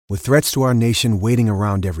With threats to our nation waiting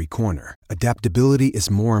around every corner, adaptability is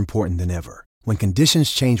more important than ever. When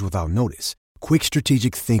conditions change without notice, quick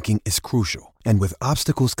strategic thinking is crucial. And with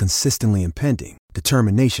obstacles consistently impending,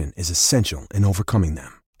 determination is essential in overcoming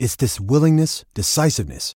them. It's this willingness,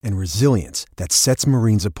 decisiveness, and resilience that sets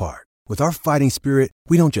Marines apart. With our fighting spirit,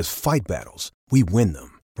 we don't just fight battles, we win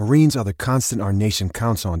them. Marines are the constant our nation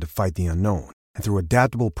counts on to fight the unknown. And through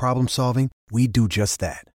adaptable problem solving, we do just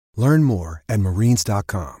that. Learn more at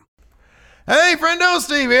marines.com. Hey, friendo,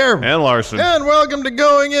 Steve here. And Larson. And welcome to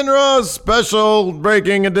Going In Raw's special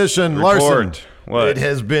breaking edition. Report. Larson, what? It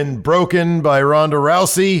has been broken by Ronda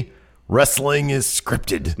Rousey. Wrestling is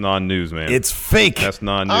scripted. It's non-news, man. It's fake. That's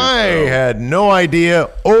non-news. I had no idea.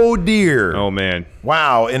 Oh, dear. Oh, man.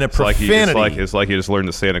 Wow. In a profanity. It's like you just learned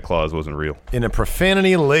that Santa Claus wasn't real. In a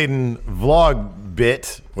profanity-laden vlog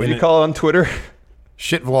bit. What do you call it on Twitter?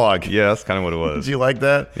 Shit vlog. Yeah, that's kind of what it was. Did you like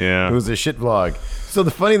that? Yeah. It was a shit vlog. So the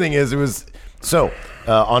funny thing is, on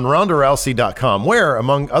RondaRousey.com, where,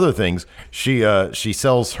 among other things, she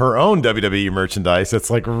sells her own WWE merchandise that's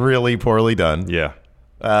like really poorly done. Yeah.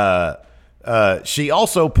 She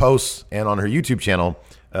also posts, and on her YouTube channel,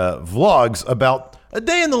 vlogs about a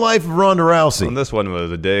day in the life of Ronda Rousey. And this one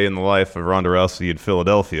was a day in the life of Ronda Rousey in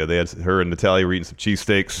Philadelphia. They had her and Natalia eating some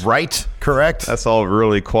cheesesteaks. Right, correct. That's all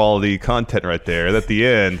really quality content right there. And at the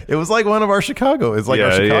end, it was like one of our Chicago. It's like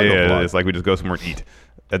our Chicago vlog. It's like we just go somewhere and eat.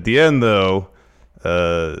 At the end, though,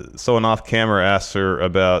 someone off camera asks her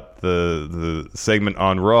about the segment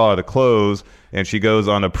on Raw to close, and she goes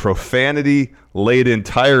on a profanity-laden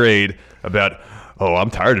tirade about,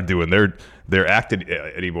 I'm tired of doing their acting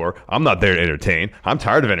anymore. I'm not there to entertain. I'm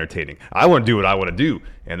tired of entertaining. I want to do what I want to do.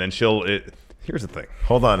 And then here's the thing.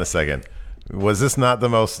 Hold on a second. Was this not the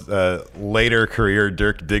most later career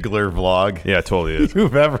Dirk Diggler vlog? Yeah, it totally is.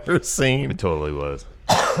 You've ever seen? It totally was.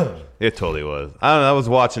 It totally was. I don't know. I was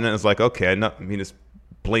watching it and it's like, okay, it's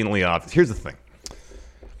blatantly obvious. Here's the thing.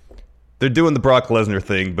 They're doing the Brock Lesnar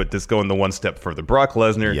thing, but just going the one step further. Brock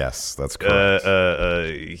Lesnar. Yes, that's correct.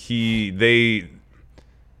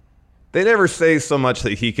 They never say so much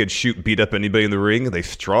that he could beat up anybody in the ring. They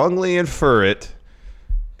strongly infer it.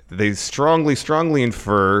 They strongly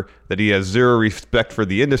infer that he has zero respect for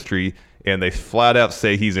the industry, and they flat out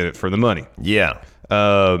say he's in it for the money. Yeah.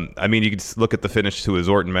 You could look at the finish to his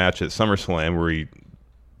Orton match at SummerSlam where he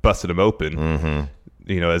busted him open,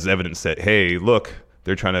 as evidence that, hey, look,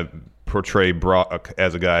 they're trying to portray Brock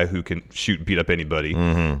as a guy who can beat up anybody.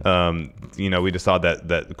 We just saw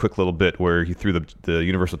that quick little bit where he threw the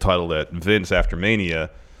Universal title at Vince after Mania.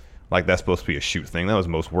 Like, that's supposed to be a shoot thing. That was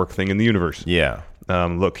the most work thing in the universe. Yeah.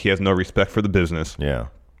 Look, he has no respect for the business. Yeah.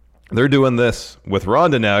 They're doing this with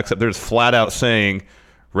Ronda now, except they're just flat out saying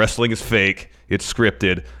wrestling is fake. It's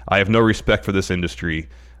scripted. I have no respect for this industry.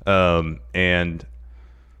 And I'm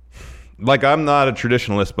not a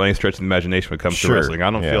traditionalist by any stretch of the imagination when it comes to wrestling. I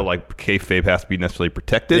don't feel like kayfabe has to be necessarily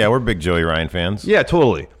protected. Yeah, we're big Joey Ryan fans. Yeah,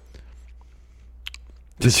 totally.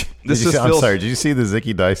 I'm sorry, did you see the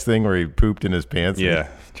Zicky Dice thing where he pooped in his pants? Yeah.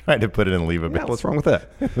 Tried to put it in Leave a Bit. Yeah, what's wrong with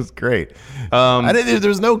that? It was great.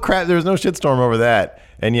 There's no shitstorm over that,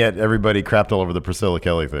 and yet everybody crapped all over the Priscilla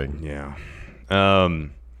Kelly thing. Yeah.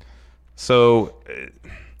 So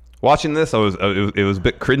watching this, it was a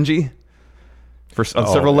bit cringy on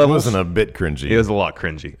several levels. It wasn't a bit cringy. It was a lot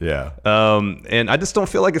cringy. Yeah. And I just don't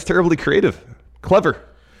feel like it's terribly clever.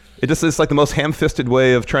 It's like the most ham-fisted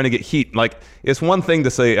way of trying to get heat. Like, it's one thing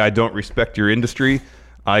to say I don't respect your industry.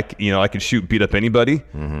 I can beat up anybody,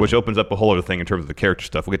 which opens up a whole other thing in terms of the character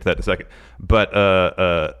stuff. We'll get to that in a second. But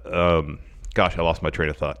gosh, I lost my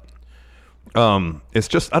train of thought. It's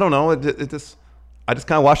just, I don't know. I just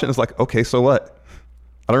kind of watched it and it's like, okay, so what?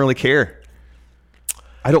 I don't really care.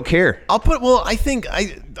 I don't care. I'll put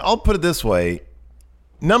it this way.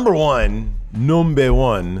 Number one,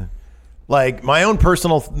 like there's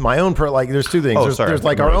two things. There's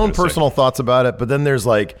like our own personal thoughts about it, but then there's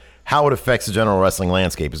like how it affects the general wrestling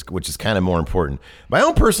landscape, which is kind of more important. My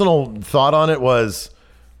own personal thought on it was,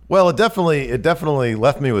 well, it definitely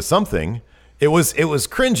left me with something. It was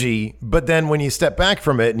cringy, but then when you step back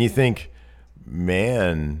from it and you think,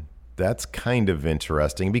 man, that's kind of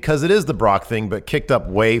interesting because it is the Brock thing, but kicked up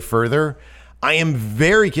way further. I am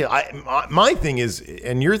my thing is,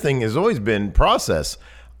 and your thing has always been process.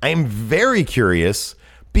 I am very curious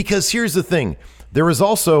because here's the thing. There was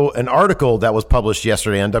also an article that was published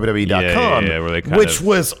yesterday on WWE.com, which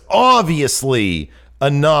was obviously a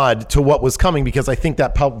nod to what was coming because I think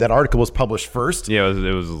that article was published first. Yeah,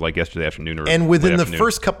 it was like yesterday afternoon. And within the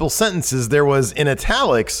first couple sentences, there was in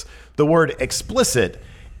italics the word explicit.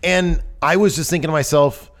 And I was just thinking to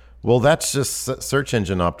myself, Well, that's just search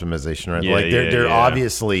engine optimization, right? Yeah, they're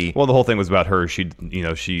obviously. Well, the whole thing was about her. She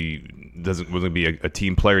wasn't going to be a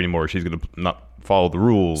team player anymore. She's going to not follow the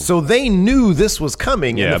rules. So they knew this was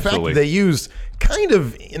coming, and the absolutely. fact that they used kind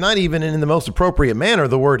of not even in the most appropriate manner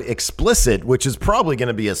the word explicit, which is probably going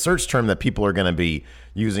to be a search term that people are going to be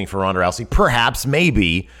using for Ronda Rousey, perhaps,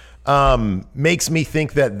 maybe. Makes me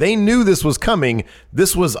think that they knew this was coming.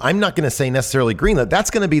 This was, I'm not going to say necessarily greenlit.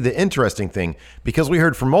 That's going to be the interesting thing, because we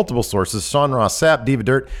heard from multiple sources, Sean Ross Sapp, Diva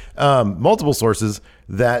Dirt, multiple sources,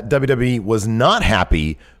 that WWE was not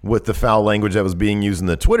happy with the foul language that was being used in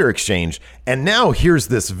the Twitter exchange. And now here's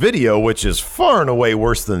this video, which is far and away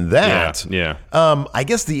worse than that. Yeah. I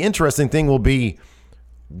guess the interesting thing will be,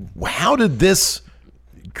 how did this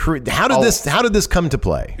come to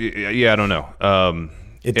play? Yeah, I don't know.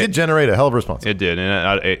 It did generate a hell of a response. It did, and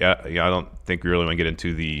I don't think we really want to get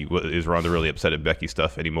into is Ronda really upset at Becky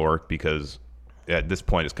stuff anymore, because at this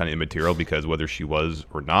point it's kind of immaterial, because whether she was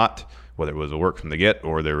or not, whether it was a work from the get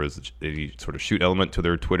or there was a sort of shoot element to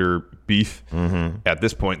their Twitter beef, at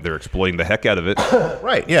this point they're exploiting the heck out of it,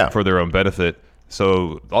 right? Yeah, for their own benefit.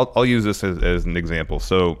 So I'll use this as an example.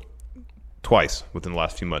 So twice within the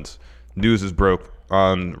last few months, news is broke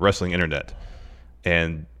on wrestling internet,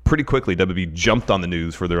 and pretty quickly, WWE jumped on the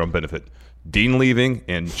news for their own benefit. Dean leaving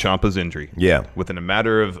and Ciampa's injury. Yeah. Within a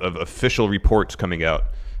matter of official reports coming out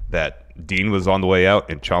that Dean was on the way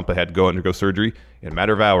out and Ciampa had to go undergo surgery, in a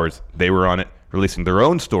matter of hours, they were on it, releasing their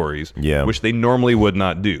own stories, which they normally would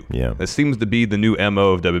not do. Yeah. That seems to be the new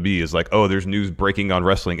MO of WWE, is like, oh, there's news breaking on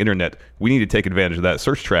wrestling internet. We need to take advantage of that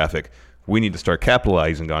search traffic. We need to start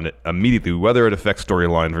capitalizing on it immediately, whether it affects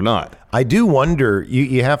storylines or not. I do wonder,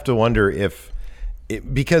 you have to wonder if,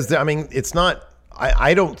 because I mean, it's not.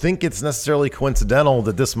 I don't think it's necessarily coincidental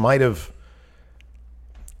that this might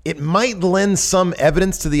lend some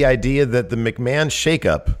evidence to the idea that the McMahon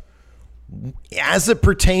shakeup, as it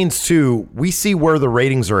pertains to, we see where the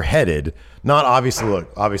ratings are headed. Not obviously.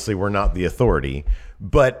 Look, obviously, we're not the authority,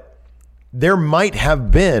 but there might have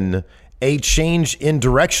been a change in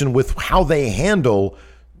direction with how they handle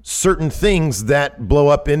certain things that blow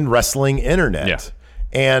up in wrestling internet. Yeah.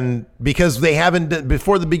 And because they haven't,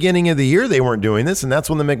 before the beginning of the year, they weren't doing this. And that's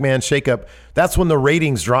when the McMahon shakeup, that's when the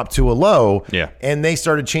ratings dropped to a low. Yeah. And they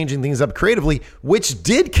started changing things up creatively, which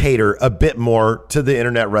did cater a bit more to the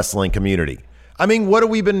internet wrestling community. I mean, what have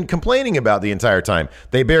we been complaining about the entire time?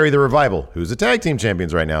 They bury the Revival. Who's the tag team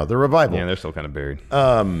champions right now? The Revival. Yeah, they're still kind of buried.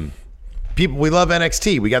 People, we love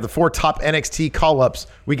NXT. We got the 4 top NXT call-ups.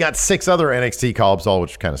 We got 6 other NXT call-ups, all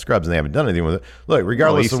which are kind of scrubs, and they haven't done anything with it. Look,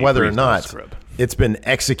 regardless of whether or not it's been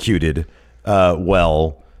executed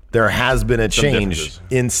well, there has been a change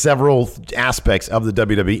in several aspects of the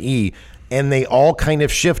WWE, and they all kind of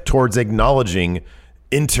shift towards acknowledging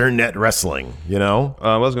internet wrestling, you know?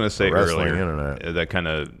 I was going to say wrestling earlier internet. that kind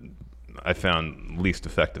of I found least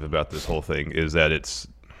effective about this whole thing is that it's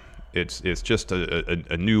just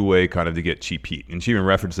a new way kind of to get cheap heat. And she even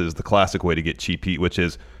references the classic way to get cheap heat, which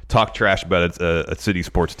is talk trash about a city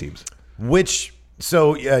sports teams.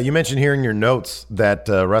 So you mentioned here in your notes that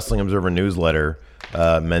Wrestling Observer newsletter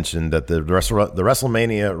mentioned that the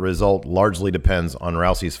WrestleMania result largely depends on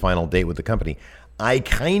Rousey's final date with the company. I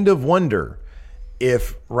kind of wonder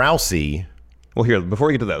if Rousey... Well, here, before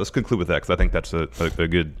we get to that, let's conclude with that, because I think that's a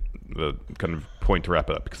good kind of point to wrap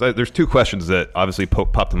it up. Because there's 2 questions that obviously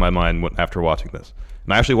popped in my mind after watching this.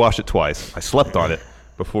 And I actually watched it twice. I slept on it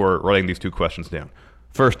before writing these 2 questions down.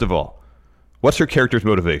 First of all, what's her character's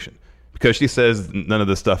motivation? Because she says none of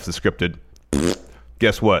this stuff is scripted.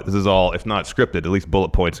 Guess what? This is all, if not scripted, at least bullet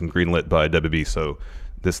points and greenlit by WWE. So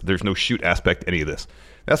there's no shoot aspect to any of this.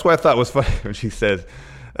 That's what I thought was funny when she said,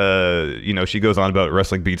 she goes on about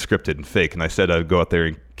wrestling being scripted and fake. And I said I'd go out there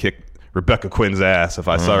and kick Rebecca Quinn's ass if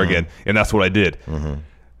I saw her again. And that's what I did. Mm-hmm.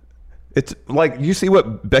 It's like, you see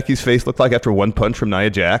what Becky's face looked like after one punch from Nia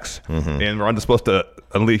Jax. Mm-hmm. And Ronda's supposed to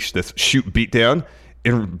unleash this shoot beatdown.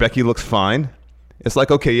 And Becky looks fine. It's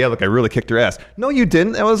like, okay, yeah, look, I really kicked her ass. No, you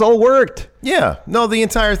didn't. That was all worked. Yeah. No, the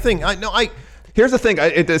entire thing. Here's the thing.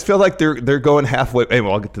 It feels like they're going halfway. Hey,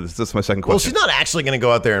 well, I'll get to this. This is my second question. Well, she's not actually going to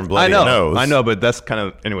go out there and bloody her nose. I know, but that's kind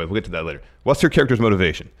of... Anyway, we'll get to that later. What's her character's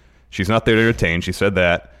motivation? She's not there to entertain. She said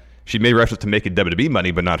that. She made reference to making WWE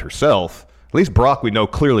money, but not herself. At least Brock, we know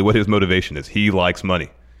clearly what his motivation is. He likes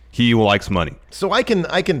money. He likes money. So I can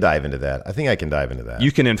dive into that. I think I can dive into that.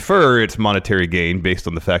 You can infer it's monetary gain based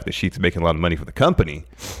on the fact that she's making a lot of money for the company.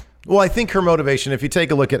 Well, I think her motivation, if you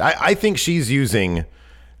take a look at... I think she's using...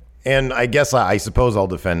 And I guess I suppose I'll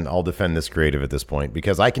defend this creative at this point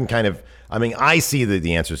because I can I see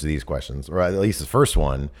the answers to these questions, or at least the first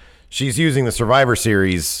one. She's using the Survivor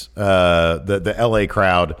Series, the LA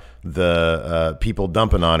crowd, the people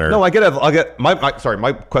dumping on her. No, I get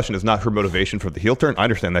my question is not her motivation for the heel turn. I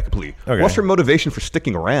understand that completely. Okay. What's her motivation for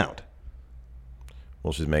sticking around?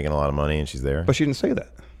 Well, she's making a lot of money and she's there. But she didn't say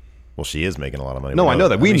that. Well, she is making a lot of money. No, I know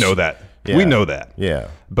that. We know that. Yeah. We know that. Yeah.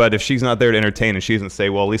 But if she's not there to entertain and she doesn't say,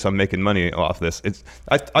 well, at least I'm making money off this.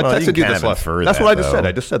 I texted you this last. That's what I just said.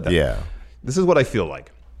 I just said that. Yeah. This is what I feel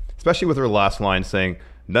like. Especially with her last line saying,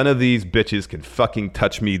 none of these bitches can fucking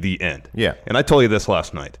touch me, the end. Yeah. And I told you this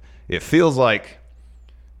last night. It feels like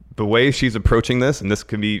the way she's approaching this, and this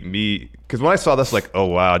can be me, because when I saw this, like, oh,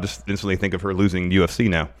 wow, I just instantly think of her losing UFC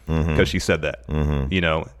now because she said that. You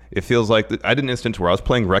know, it feels like I had an instance where I was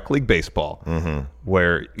playing rec league baseball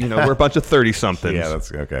where, you know, we're a bunch of 30-somethings. Yeah,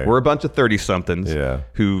 that's okay. We're a bunch of 30-somethings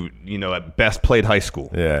who, you know, at best played high school.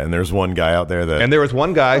 Yeah, and there's one guy out there that... And there was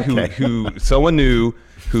one guy who someone knew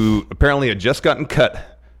who apparently had just gotten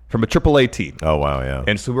cut from a AAA team. Oh, wow, yeah.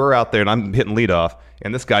 And so we're out there, and I'm hitting leadoff,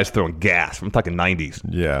 and this guy's throwing gas. I'm talking 90s.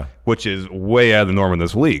 Yeah. Which is way out of the norm in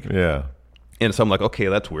this league. Yeah. And so I'm like, okay,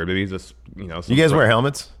 that's weird. Maybe he's just, you know. You guys wear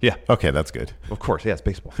helmets? Yeah. Okay, that's good. Of course, yeah, it's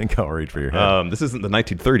baseball. I think I'll reach for your head. This isn't the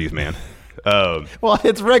 1930s, man. Well,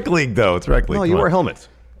 it's rec league, though. It's rec league. No, you wear helmets.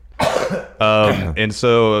 And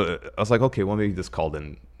so I was like, okay, well, maybe you just called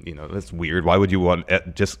in. You know, that's weird. Why would you want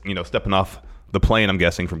just, you know, stepping off the plane, I'm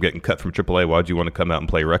guessing, from getting cut from AAA, why would you want to come out and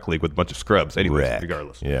play rec league with a bunch of scrubs? Anyways,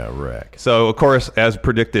 regardless. Yeah, rec. So, of course, as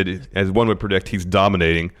predicted, as one would predict, he's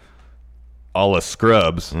dominating all the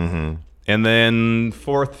scrubs. And then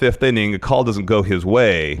fourth, fifth inning, a call doesn't go his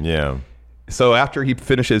way. Yeah. So after he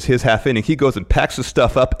finishes his half inning, he goes and packs his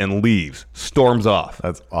stuff up and leaves, storms off.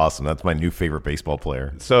 That's awesome. That's my new favorite baseball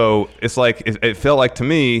player. So it's like, it felt like to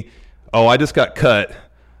me, oh, I just got cut.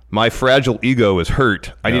 My fragile ego is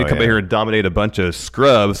hurt. I need to come in here and dominate a bunch of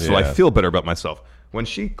scrubs so I feel better about myself. When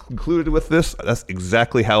she concluded with this, that's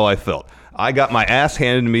exactly how I felt. I got my ass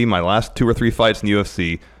handed to me my last 2 or 3 fights in the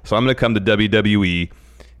UFC, so I'm going to come to WWE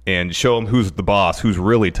and show them who's the boss, who's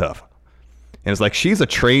really tough. And it's like, she's a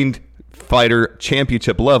trained fighter,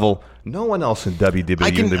 championship level. No one else in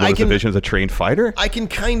WWE in the women's division is a trained fighter. I can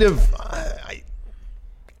kind of...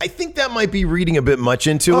 I think that might be reading a bit much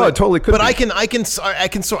into it. Oh, it totally could. But I can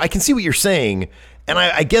see what you're saying, and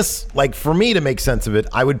I guess, like, for me to make sense of it,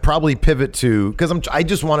 I would probably pivot to, because I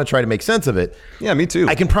just want to try to make sense of it. Yeah, me too.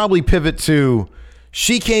 I can probably pivot to,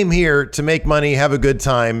 she came here to make money, have a good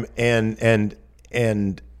time, and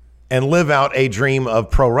live out a dream of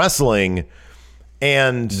pro wrestling.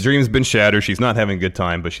 And the dream's been shattered. She's not having a good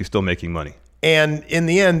time, but she's still making money. And in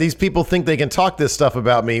the end, these people think they can talk this stuff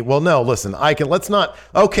about me. Well, no, listen,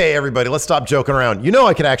 okay, everybody, let's stop joking around. You know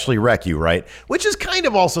I could actually wreck you, right? Which is kind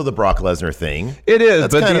of also the Brock Lesnar thing. It is,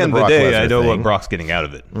 but at the end of the day, I know what Brock's getting out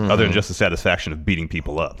of it, other than just the satisfaction of beating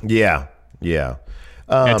people up. Yeah, yeah.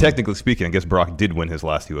 And technically speaking, I guess Brock did win his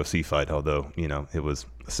last UFC fight, although, you know, it was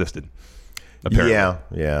assisted,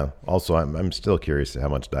 apparently. Yeah. Also, I'm still curious how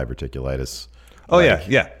much diverticulitis... Oh,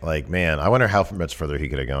 yeah. Like, man, I wonder how much further he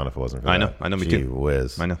could have gone if it wasn't for that. I know, me Gee too.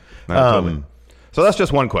 whiz. I know. Totally. So that's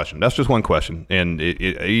just one question. And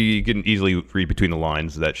you can easily read between the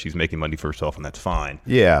lines that she's making money for herself, and that's fine.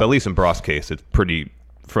 Yeah. But at least in Brock's case, it's pretty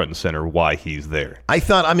front and center why he's there.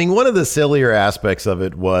 I mean, one of the sillier aspects of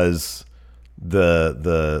it was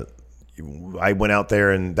I went out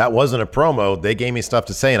there and that wasn't a promo. They gave me stuff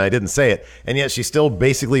to say and I didn't say it. And yet she still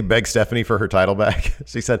basically begged Stephanie for her title back.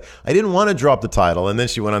 She said, I didn't want to drop the title. And then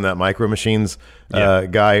she went on that Micro Machines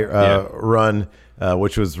run,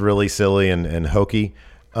 which was really silly and hokey.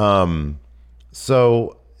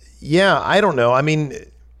 So, yeah, I don't know. I mean,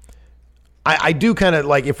 I do kind of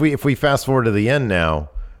like, if we fast forward to the end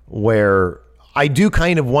now, where I do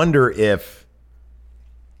kind of wonder if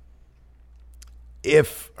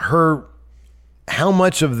how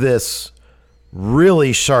much of this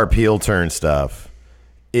really sharp heel turn stuff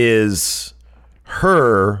is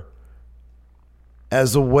her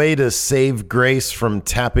as a way to save Grace from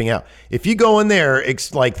tapping out. If you go in there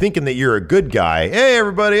like thinking that you're a good guy, hey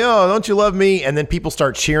everybody, oh, don't you love me? And then people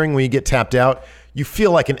start cheering when you get tapped out, you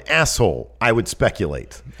feel like an asshole, I would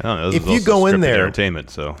speculate. I don't know. If you go in there, entertainment,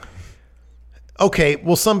 so... Okay,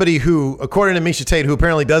 well, somebody who, according to Misha Tate, who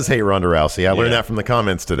apparently does hate Ronda Rousey, I learned that from the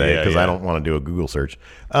comments today because I don't want to do a Google search.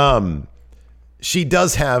 She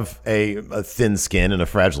does have a thin skin and a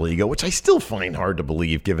fragile ego, which I still find hard to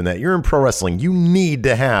believe, given that you're in pro wrestling. You need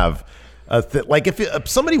to have if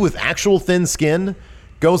somebody with actual thin skin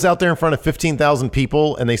goes out there in front of 15,000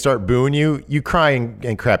 people and they start booing you, you cry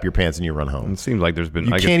and crap your pants and you run home. It seems like there's been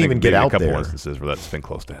you can't even get out a couple there. Instances where that's been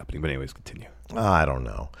close to happening. But anyways, continue. I don't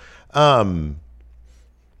know.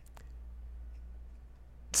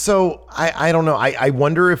 So I don't know. I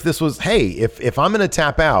wonder if this was, hey, if I'm going to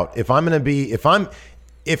tap out, if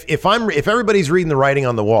everybody's reading the writing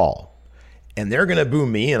on the wall and they're going to boo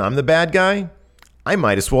me and I'm the bad guy, I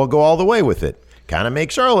might as well go all the way with it. Kind of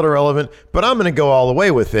make Charlotte irrelevant, but I'm going to go all the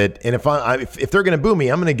way with it. And if they're going to boo me,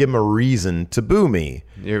 I'm going to give them a reason to boo me.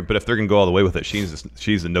 Yeah, but if they're going to go all the way with it, she's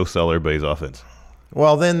the no-sell everybody's offense.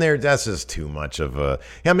 Well, then that's just too much of a.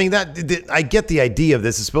 I mean, I get the idea of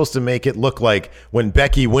this. It's supposed to make it look like when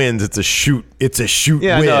Becky wins, it's a shoot. It's a shoot.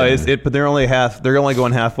 Yeah, win. No, but they're only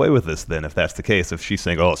going halfway with this. Then, if that's the case, if she's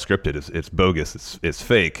saying, "Oh, it's scripted, it's bogus, it's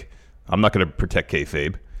fake," I'm not going to protect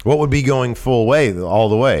kayfabe. What would be going full way, all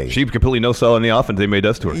the way? She'd completely no-sell in the offense they made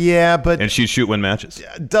us to her. Yeah, but she'd shoot win matches.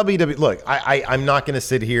 WWE. Look, I'm not going to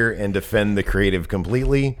sit here and defend the creative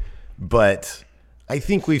completely, but I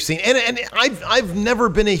think we've seen, and I've never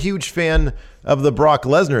been a huge fan of the Brock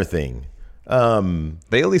Lesnar thing.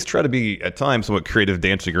 They at least try to be at times somewhat creative,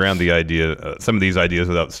 dancing around the idea, some of these ideas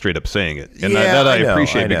without straight up saying it, and that I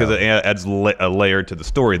appreciate because it adds a layer to the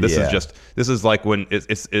story. This is like when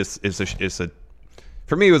it's a.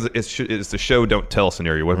 For me, it's the show don't tell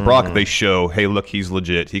scenario. With Brock, they show, hey, look, he's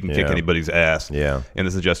legit. He can kick anybody's ass. Yeah. And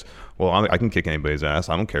this is just, well, I can kick anybody's ass.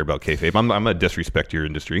 I don't care about kayfabe. I'm going to disrespect your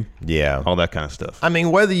industry. Yeah. All that kind of stuff. I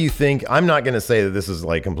mean, whether you think, I'm not going to say that this is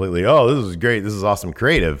like completely, oh, this is great, this is awesome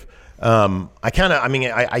creative.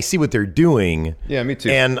 I see what they're doing. Yeah, me too.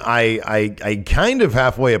 And I kind of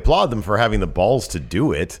halfway applaud them for having the balls to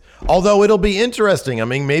do it. Although it'll be interesting. I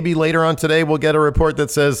mean, maybe later on today we'll get a report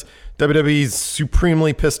that says WWE's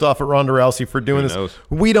supremely pissed off at Ronda Rousey for doing this.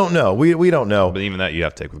 We don't know. We don't know. But even that you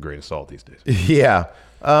have to take with a grain of salt these days. Yeah.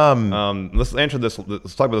 Let's answer this.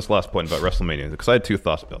 Let's talk about this last point about WrestleMania, because I had two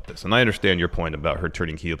thoughts about this, and I understand your point about her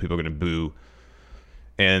turning heel. People are going to boo.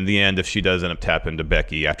 And in the end, if she does end up tapping to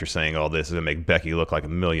Becky after saying all this, it's going to make Becky look like $1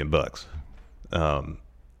 million.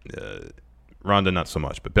 Ronda, not so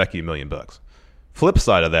much, but Becky, $1 million. Flip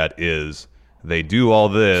side of that is they do all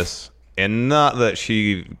this, and not that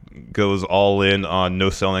she goes all in on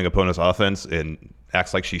no selling opponent's offense and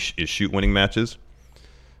acts like she is shoot winning matches.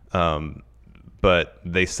 But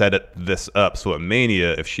they set this up so at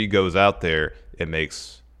Mania, if she goes out there,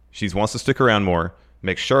 she wants to stick around more,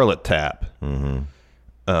 makes Charlotte tap. Mm-hmm.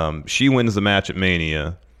 She wins the match at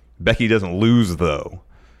Mania. Becky doesn't lose though,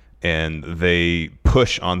 and they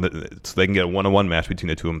push on so they can get a 1-on-1 match between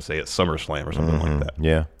the two of them, say at SummerSlam or something like that.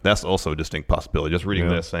 Yeah, that's also a distinct possibility. Just reading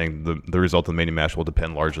this saying the result of the Mania match will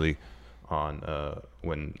depend largely on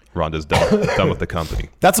when Ronda's done with the company.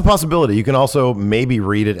 That's a possibility. You can also maybe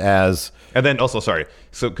read it as, and then also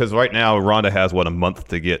because right now Ronda has a month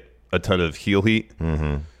to get a ton of heel heat.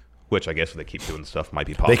 Mm-hmm. Which I guess if they keep doing stuff might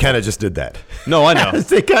be possible. They kind of just did that. No, I know.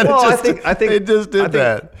 They kind of I think they just did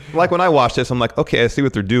that. Like when I watch this, I'm like, okay, I see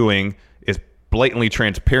what they're doing. It's blatantly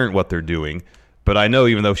transparent what they're doing. But I know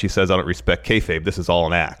even though she says I don't respect kayfabe, this is all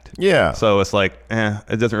an act. Yeah. So it's like,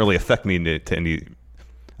 it doesn't really affect me to any.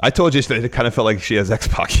 I told you that it kind of felt like she has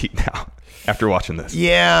X-Pac heat now after watching this.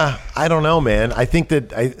 Yeah, I don't know, man. I think that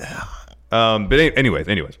but anyways.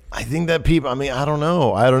 I think that people. I mean, I don't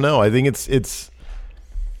know. I think it's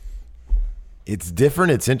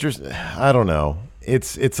different. It's interesting. I don't know.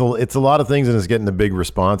 It's a lot of things, and it's getting a big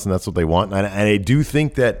response, and that's what they want. And I do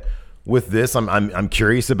think that with this, I'm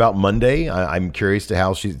curious about Monday. I'm curious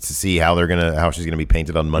to see how she's gonna be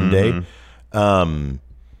painted on Monday. Mm-hmm.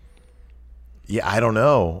 Yeah, I don't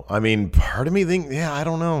know. I mean, part of me think, I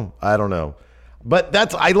don't know. But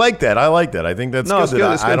I like that. I think that's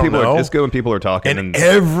good. It's good when people are talking. And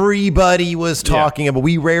everybody was talking about,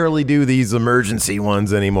 we rarely do these emergency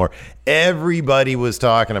ones anymore. Everybody was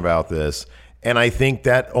talking about this. And I think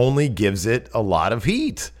that only gives it a lot of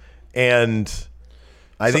heat. And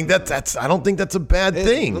I think I don't think that's a bad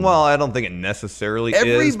thing. Well, I don't think it necessarily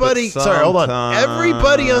is. Sorry, hold on.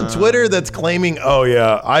 Everybody on Twitter that's claiming, oh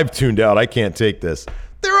yeah, I've tuned out, I can't take this.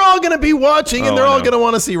 They're all going to be watching, and they're all going to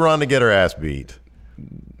want to see Ronda get her ass beat.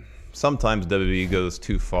 Sometimes WWE goes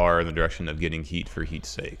too far in the direction of getting heat for heat's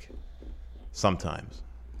sake. Sometimes.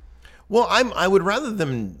 Well, I would rather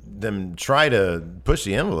them try to push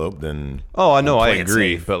the envelope than. Oh, I know, I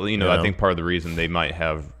agree, but I think part of the reason they might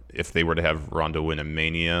have, if they were to have Ronda win a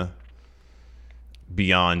Mania,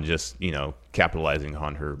 beyond just capitalizing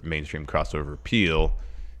on her mainstream crossover appeal,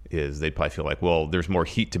 is they'd probably feel like, well, there's more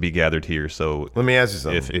heat to be gathered here. So let me ask you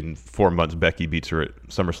something. If in 4 months Becky beats her at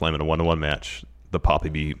SummerSlam in a 1-on-1 match, the pop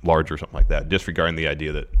would be larger or something like that, disregarding the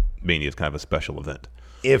idea that Mania is kind of a special event.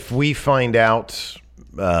 if we find out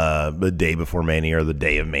the day before Mania or the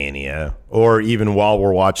day of Mania, or even while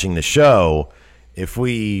we're watching the show, if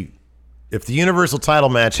the Universal title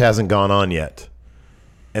match hasn't gone on yet,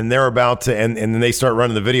 and they're about to, and then they start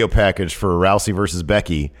running the video package for Rousey versus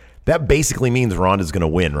Becky, that basically means Ronda's going to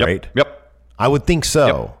win, right? Yep. I would think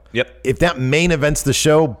so. Yep. If that main events the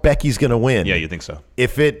show, Becky's going to win. Yeah, you think so.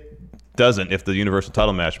 If it doesn't, if the Universal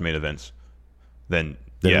title match main events, then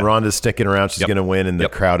Ronda's sticking around. She's going to win, and the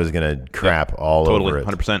crowd is going to crap all over it.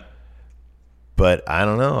 100%. But I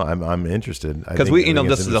don't know. I'm interested because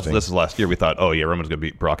this is last year. We thought, oh yeah, Roman's going to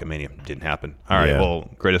beat Brock at Mania. Didn't happen. All right, well,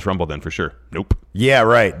 Greatest Rumble then for sure. Nope. Yeah,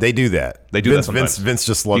 right. They do that. They do that sometimes. Vince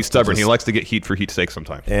just loves. He's stubborn. He likes to get heat for heat's sake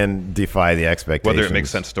sometimes, and defy the expectations, whether it makes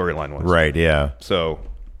sense storyline wise. Right. Yeah. So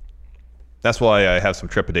that's why I have some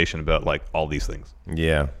trepidation about like all these things.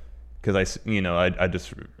 Yeah. Because I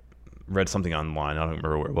just read something online. I don't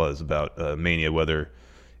remember where it was about Mania, whether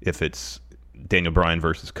if it's Daniel Bryan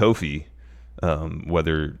versus Kofi.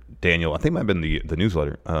 Whether Daniel, I think it might have been the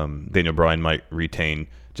newsletter, Daniel Bryan might retain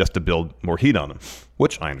just to build more heat on him,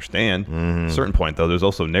 which I understand. At a certain point, though, there's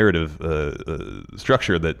also narrative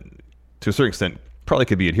structure that, to a certain extent, probably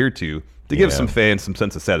could be adhered to give some fans some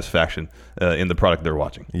sense of satisfaction in the product they're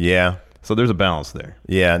watching. Yeah. So there's a balance there.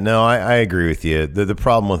 Yeah, no, I agree with you. The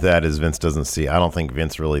problem with that is Vince doesn't see. I don't think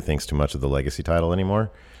Vince really thinks too much of the legacy title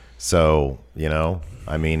anymore. So,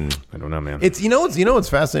 I mean, I don't know, man. It's what's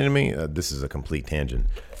fascinating to me. This is a complete tangent.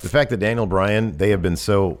 The fact that Daniel Bryan, they have been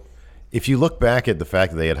so. If you look back at the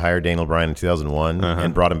fact that they had hired Daniel Bryan in 2001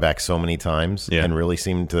 and brought him back so many times, and really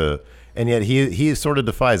seemed to, and yet he sort of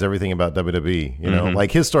defies everything about WWE.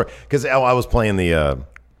 Like his story. Because I was playing the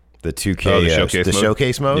 2K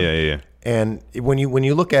showcase mode. Yeah. And when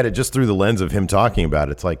you look at it just through the lens of him talking about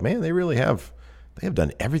it, it's like, man, they really have. They have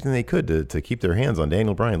done everything they could to keep their hands on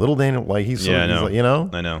Daniel Bryan. Little Daniel, like he's I know.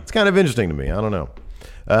 It's kind of interesting to me. I don't know.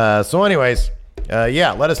 So anyways,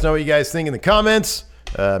 let us know what you guys think in the comments.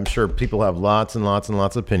 I'm sure people have lots and lots and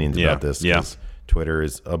lots of opinions about this. Yeah. Twitter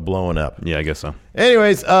is blowing up. Yeah, I guess so.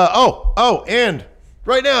 Anyways, and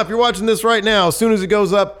right now, if you're watching this right now, as soon as it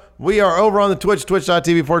goes up, we are over on the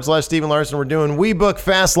twitch.tv/Steven Larson. We're doing We Book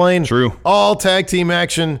Fastlane. True. All tag team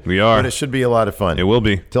action. We are. But it should be a lot of fun. It will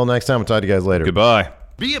be. Till next time, we'll talk to you guys later. Goodbye.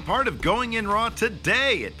 Be a part of Going In Raw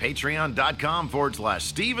today at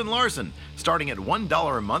patreon.com/Steven Larson. Starting at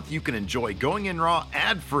 $1 a month, you can enjoy Going In Raw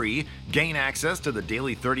ad-free, gain access to the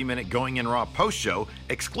daily 30-minute Going In Raw post show,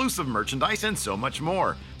 exclusive merchandise, and so much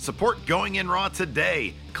more. Support Going In Raw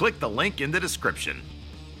today. Click the link in the description.